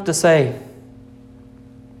friends enough to say,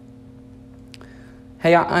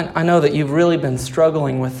 hey, I know that you've really been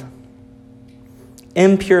struggling with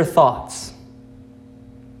impure thoughts.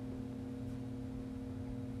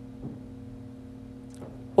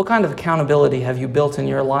 What kind of accountability have you built in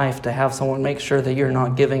your life to have someone make sure that you're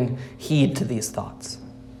not giving heed to these thoughts?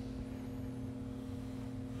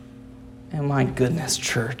 And my goodness,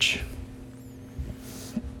 church.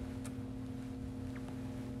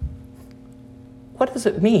 What does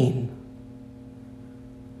it mean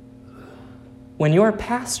when your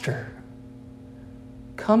pastor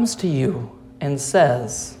comes to you and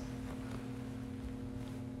says,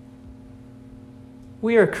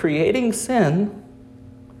 we are creating sin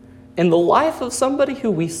in the life of somebody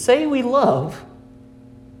who we say we love,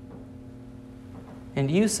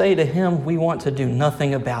 and you say to him, we want to do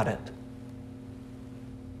nothing about it?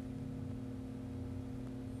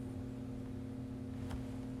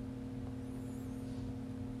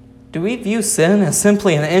 Do we view sin as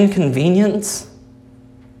simply an inconvenience?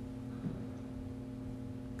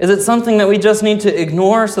 Is it something that we just need to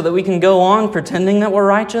ignore so that we can go on pretending that we're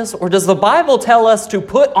righteous? Or does the Bible tell us to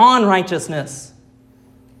put on righteousness?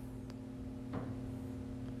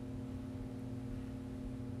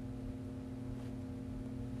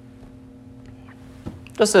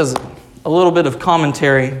 Just as a little bit of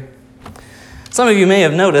commentary, some of you may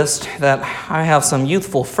have noticed that I have some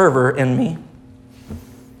youthful fervor in me.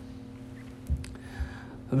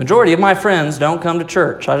 The majority of my friends don't come to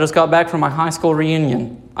church. I just got back from my high school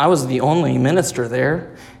reunion. I was the only minister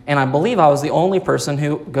there, and I believe I was the only person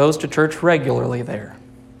who goes to church regularly there.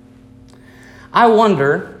 I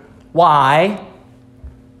wonder, why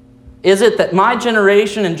is it that my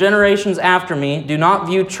generation and generations after me do not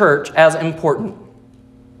view church as important?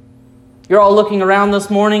 You're all looking around this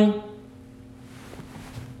morning.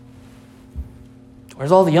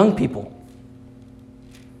 Where's all the young people?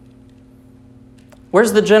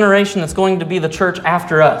 Where's the generation that's going to be the church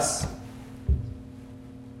after us? Do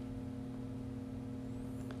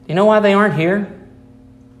you know why they aren't here?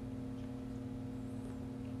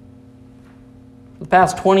 For the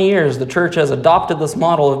past 20 years, the church has adopted this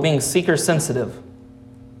model of being seeker-sensitive.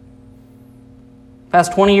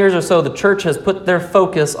 Past 20 years or so, the church has put their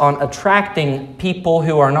focus on attracting people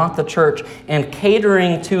who are not the church and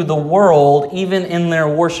catering to the world even in their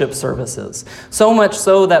worship services. So much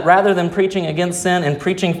so that rather than preaching against sin and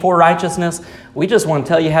preaching for righteousness, we just want to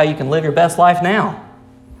tell you how you can live your best life now,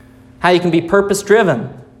 how you can be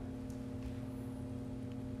purpose-driven.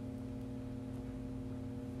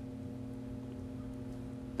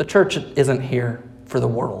 The church isn't here for the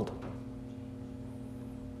world.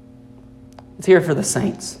 It's here for the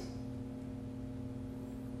saints.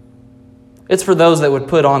 It's for those that would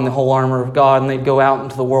put on the whole armor of God and they'd go out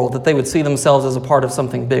into the world, that they would see themselves as a part of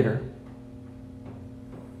something bigger.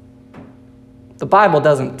 The Bible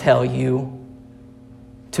doesn't tell you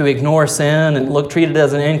to ignore sin and treat it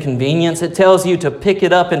as an inconvenience. It tells you to pick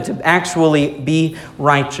it up and to actually be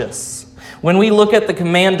righteous. When we look at the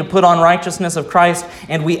command to put on righteousness of Christ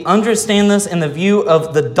and we understand this in the view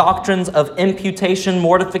of the doctrines of imputation,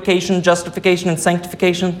 mortification, justification, and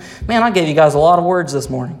sanctification, man, I gave you guys a lot of words this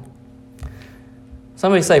morning.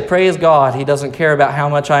 Somebody say, praise God, He doesn't care about how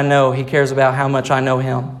much I know. He cares about how much I know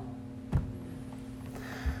Him.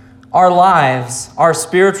 Our lives, our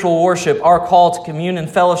spiritual worship, our call to commune and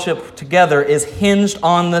fellowship together is hinged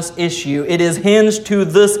on this issue. It is hinged to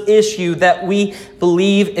this issue that we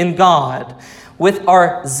believe in God. With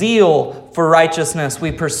our zeal for righteousness,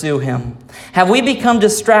 we pursue Him. Have we become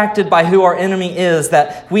distracted by who our enemy is,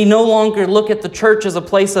 that we no longer look at the church as a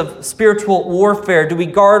place of spiritual warfare? Do we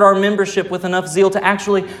guard our membership with enough zeal to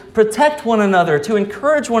actually protect one another, to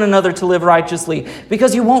encourage one another to live righteously?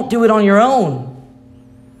 Because you won't do it on your own.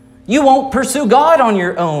 You won't pursue God on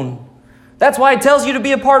your own. That's why it tells you to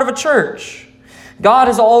be a part of a church. God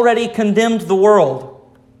has already condemned the world.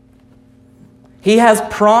 He has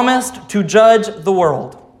promised to judge the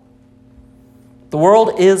world. The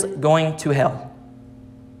world is going to hell.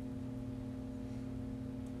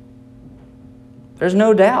 There's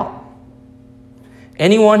no doubt.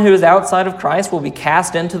 Anyone who is outside of Christ will be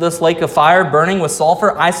cast into this lake of fire, burning with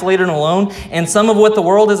sulfur, isolated and alone. And some of what the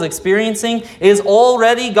world is experiencing is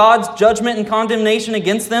already God's judgment and condemnation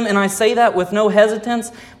against them. And I say that with no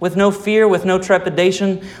hesitance, with no fear, with no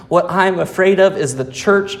trepidation. What I'm afraid of is the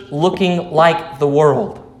church looking like the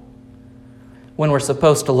world when we're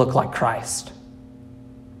supposed to look like Christ.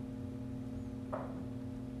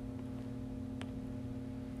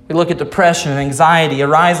 We look at depression and anxiety, a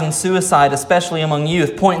rise in suicide, especially among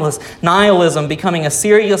youth, pointless nihilism becoming a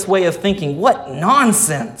serious way of thinking. What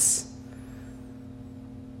nonsense!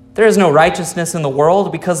 There is no righteousness in the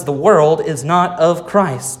world because the world is not of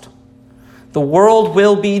Christ. The world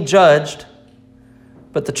will be judged,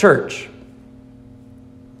 but the church,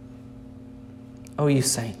 oh, you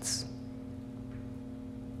saints,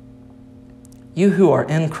 you who are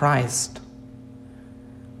in Christ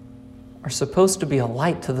are supposed to be a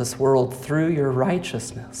light to this world through your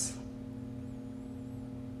righteousness.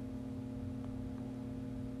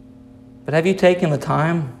 But have you taken the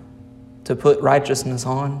time to put righteousness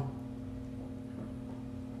on?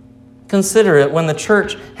 Consider it when the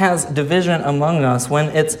church has division among us, when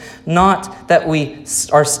it's not that we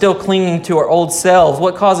are still clinging to our old selves.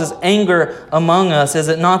 What causes anger among us? Is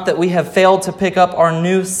it not that we have failed to pick up our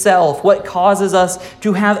new self? What causes us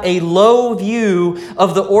to have a low view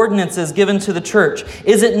of the ordinances given to the church?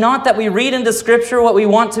 Is it not that we read into Scripture what we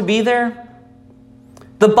want to be there?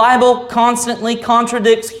 The Bible constantly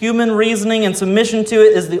contradicts human reasoning, and submission to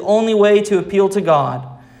it is the only way to appeal to God.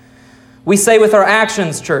 We say with our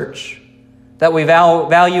actions, church, that we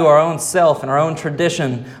value our own self and our own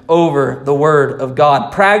tradition over the Word of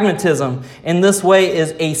God. Pragmatism in this way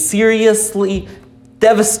is a seriously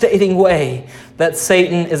devastating way that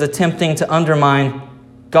Satan is attempting to undermine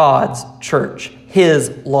God's church,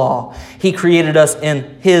 His law. He created us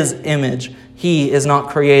in His image. He is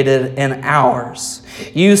not created in ours.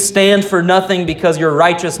 You stand for nothing because your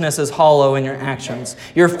righteousness is hollow in your actions.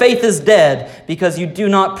 Your faith is dead because you do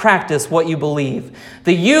not practice what you believe.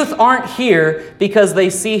 The youth aren't here because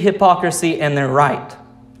they see hypocrisy and they're right.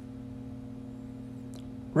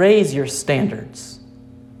 Raise your standards.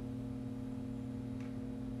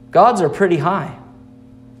 God's are pretty high.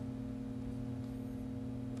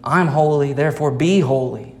 I'm holy, therefore be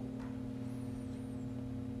holy.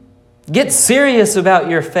 Get serious about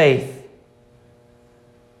your faith,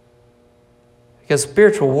 because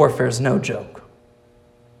spiritual warfare is no joke.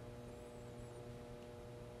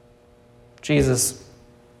 Jesus,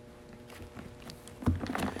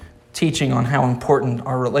 teaching on how important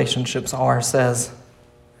our relationships are, says,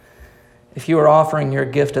 if you are offering your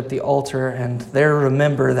gift at the altar and there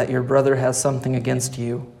remember that your brother has something against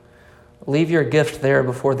you, leave your gift there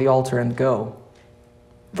before the altar and go.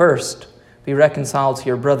 First, be reconciled to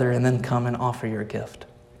your brother and then come and offer your gift.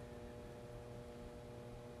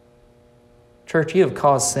 Church, you have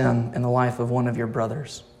caused sin in the life of one of your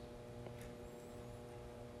brothers.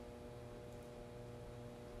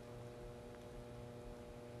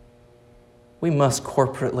 We must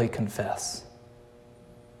corporately confess.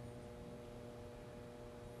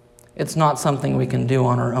 It's not something we can do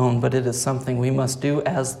on our own, but it is something we must do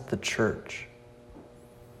as the church.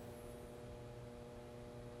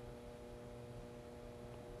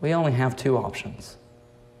 We only have two options.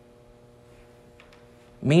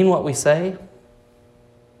 Mean what we say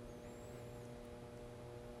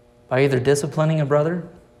by either disciplining a brother,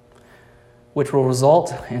 which will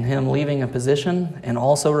result in him leaving a position and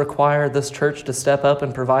also require this church to step up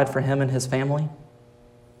and provide for him and his family,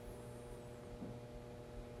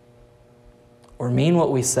 or mean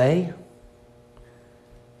what we say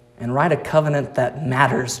and write a covenant that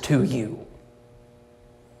matters to you.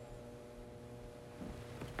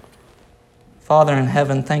 Father in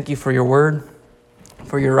heaven, thank you for your word,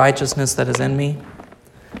 for your righteousness that is in me,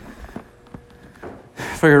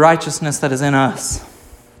 for your righteousness that is in us.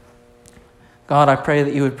 God, I pray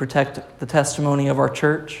that you would protect the testimony of our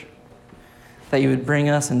church, that you would bring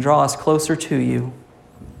us and draw us closer to you.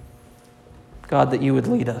 God, that you would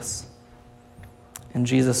lead us. In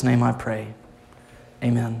Jesus' name I pray.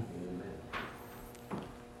 Amen.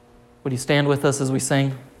 Would you stand with us as we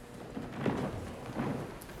sing?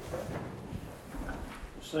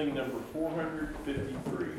 Sing number 453.